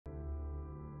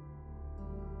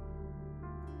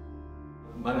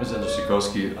My name is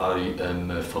Sikorski. I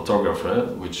am a photographer,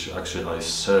 which actually I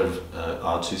serve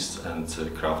artists and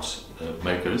craft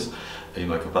makers in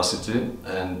my capacity,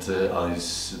 and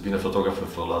I've been a photographer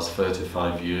for the last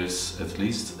 35 years at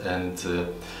least, and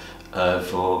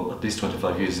for at least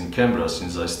 25 years in Canberra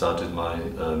since I started my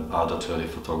art atelier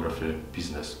photography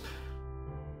business.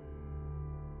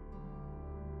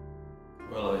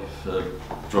 Well, I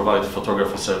provide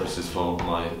photography services for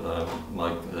my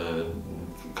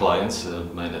clients,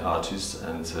 mainly artists,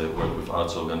 and work with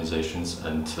arts organizations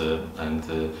and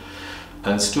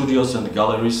studios and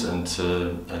galleries and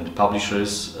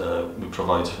publishers. We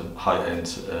provide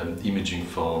high-end imaging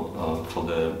for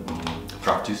the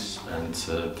practice, and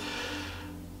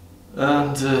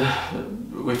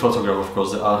we photograph, of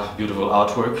course, the beautiful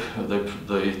artwork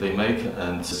they make,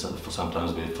 and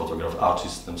sometimes we photograph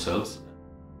artists themselves.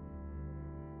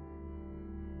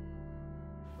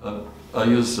 I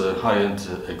use high-end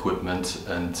equipment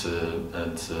and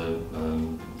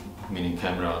meaning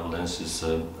camera, lenses,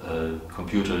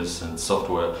 computers and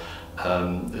software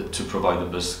to provide the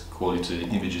best quality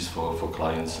images for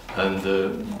clients. And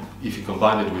if you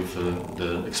combine it with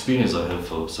the experience I have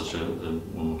for such a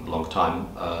long time,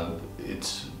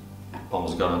 it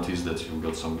almost guarantees that you've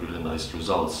got some really nice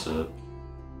results.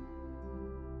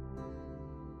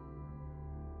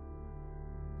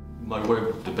 My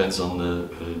work depends on the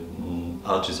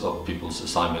artists or people's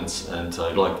assignments, and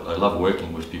I love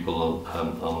working with people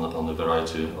on a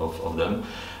variety of them,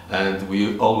 and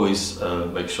we always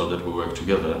make sure that we work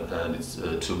together, and it's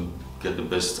to get the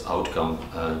best outcome,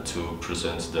 to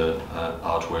present the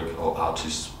artwork or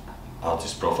artist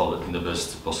profile in the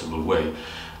best possible way.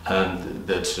 And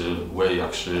that way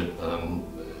actually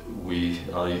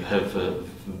I have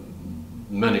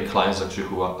many clients actually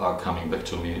who are coming back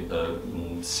to me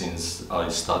since I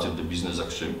started the business.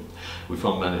 Actually, we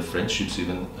formed many friendships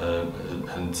even,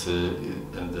 and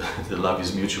the love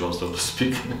is mutual, so to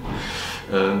speak,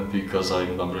 because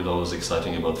I'm really always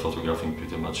exciting about photographing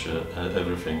pretty much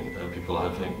everything. People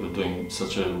are doing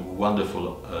such a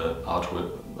wonderful art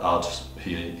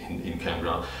here in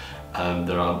Canberra.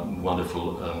 There are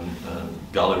wonderful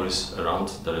galleries around.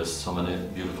 There are so many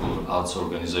beautiful arts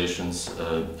organizations,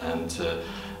 and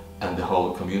the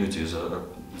whole community is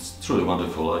it's truly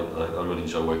wonderful. I really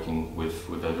enjoy working with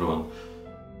everyone.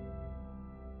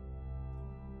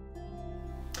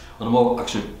 On a more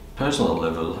actually personal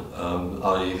level,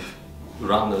 I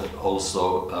run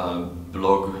also a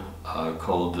blog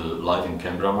called Live in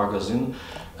Canberra magazine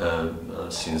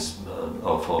since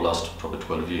for the last probably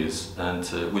 12 years, and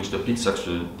which depicts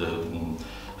actually the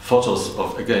photos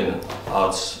of, again,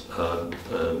 arts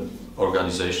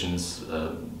organizations,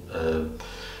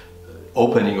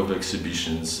 opening of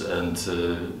exhibitions, and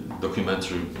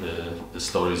documentary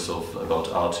stories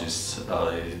about artists.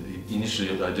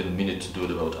 Initially I didn't mean it to do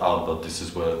it about art, but this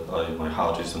is where my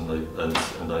heart is,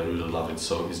 and I really love it,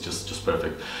 so it's just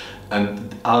perfect.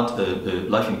 And art,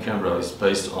 Life in Canberra is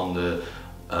based on the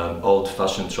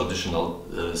old-fashioned traditional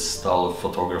style of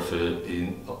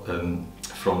photography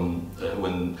from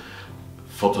when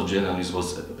photojournalism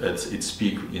was at its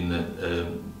peak in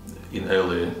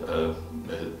early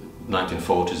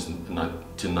 1940s and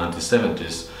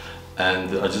 1970s,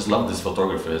 and I just love this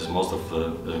photography, as most of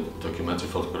the documentary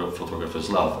photographers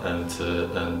love, and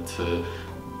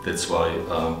that's why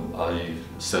I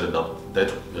set it up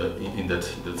in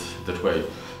that way.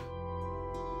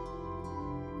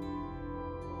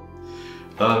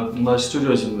 My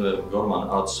studio is in the Gorman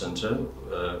Arts Centre,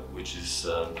 which is,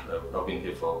 I've been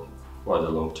here for quite a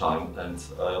long time, and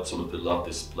I absolutely love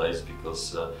this place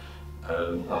because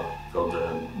I've got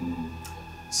the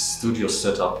studio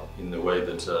set up in a way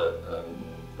that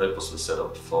purposely set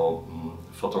up for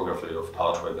photography of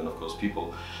artwork and of course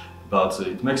people, but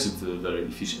it makes it very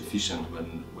efficient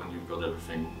when you've got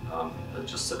everything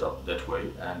just set up that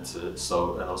way, and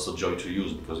also joy to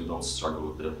use because you don't struggle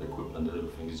with the equipment.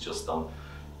 Everything is just done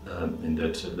in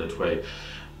that way.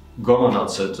 Gorman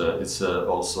Arts Centre, it's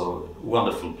also a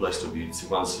wonderful place to be. It's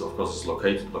once, of course, its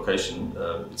location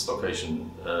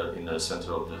in the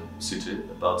centre of the city,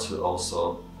 but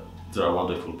also there are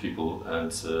wonderful people,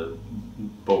 and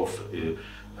both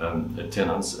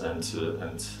tenants and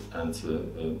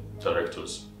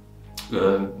directors.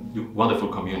 Wonderful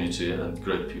community and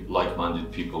great people,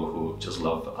 like-minded people who just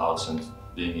love arts and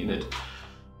being in it.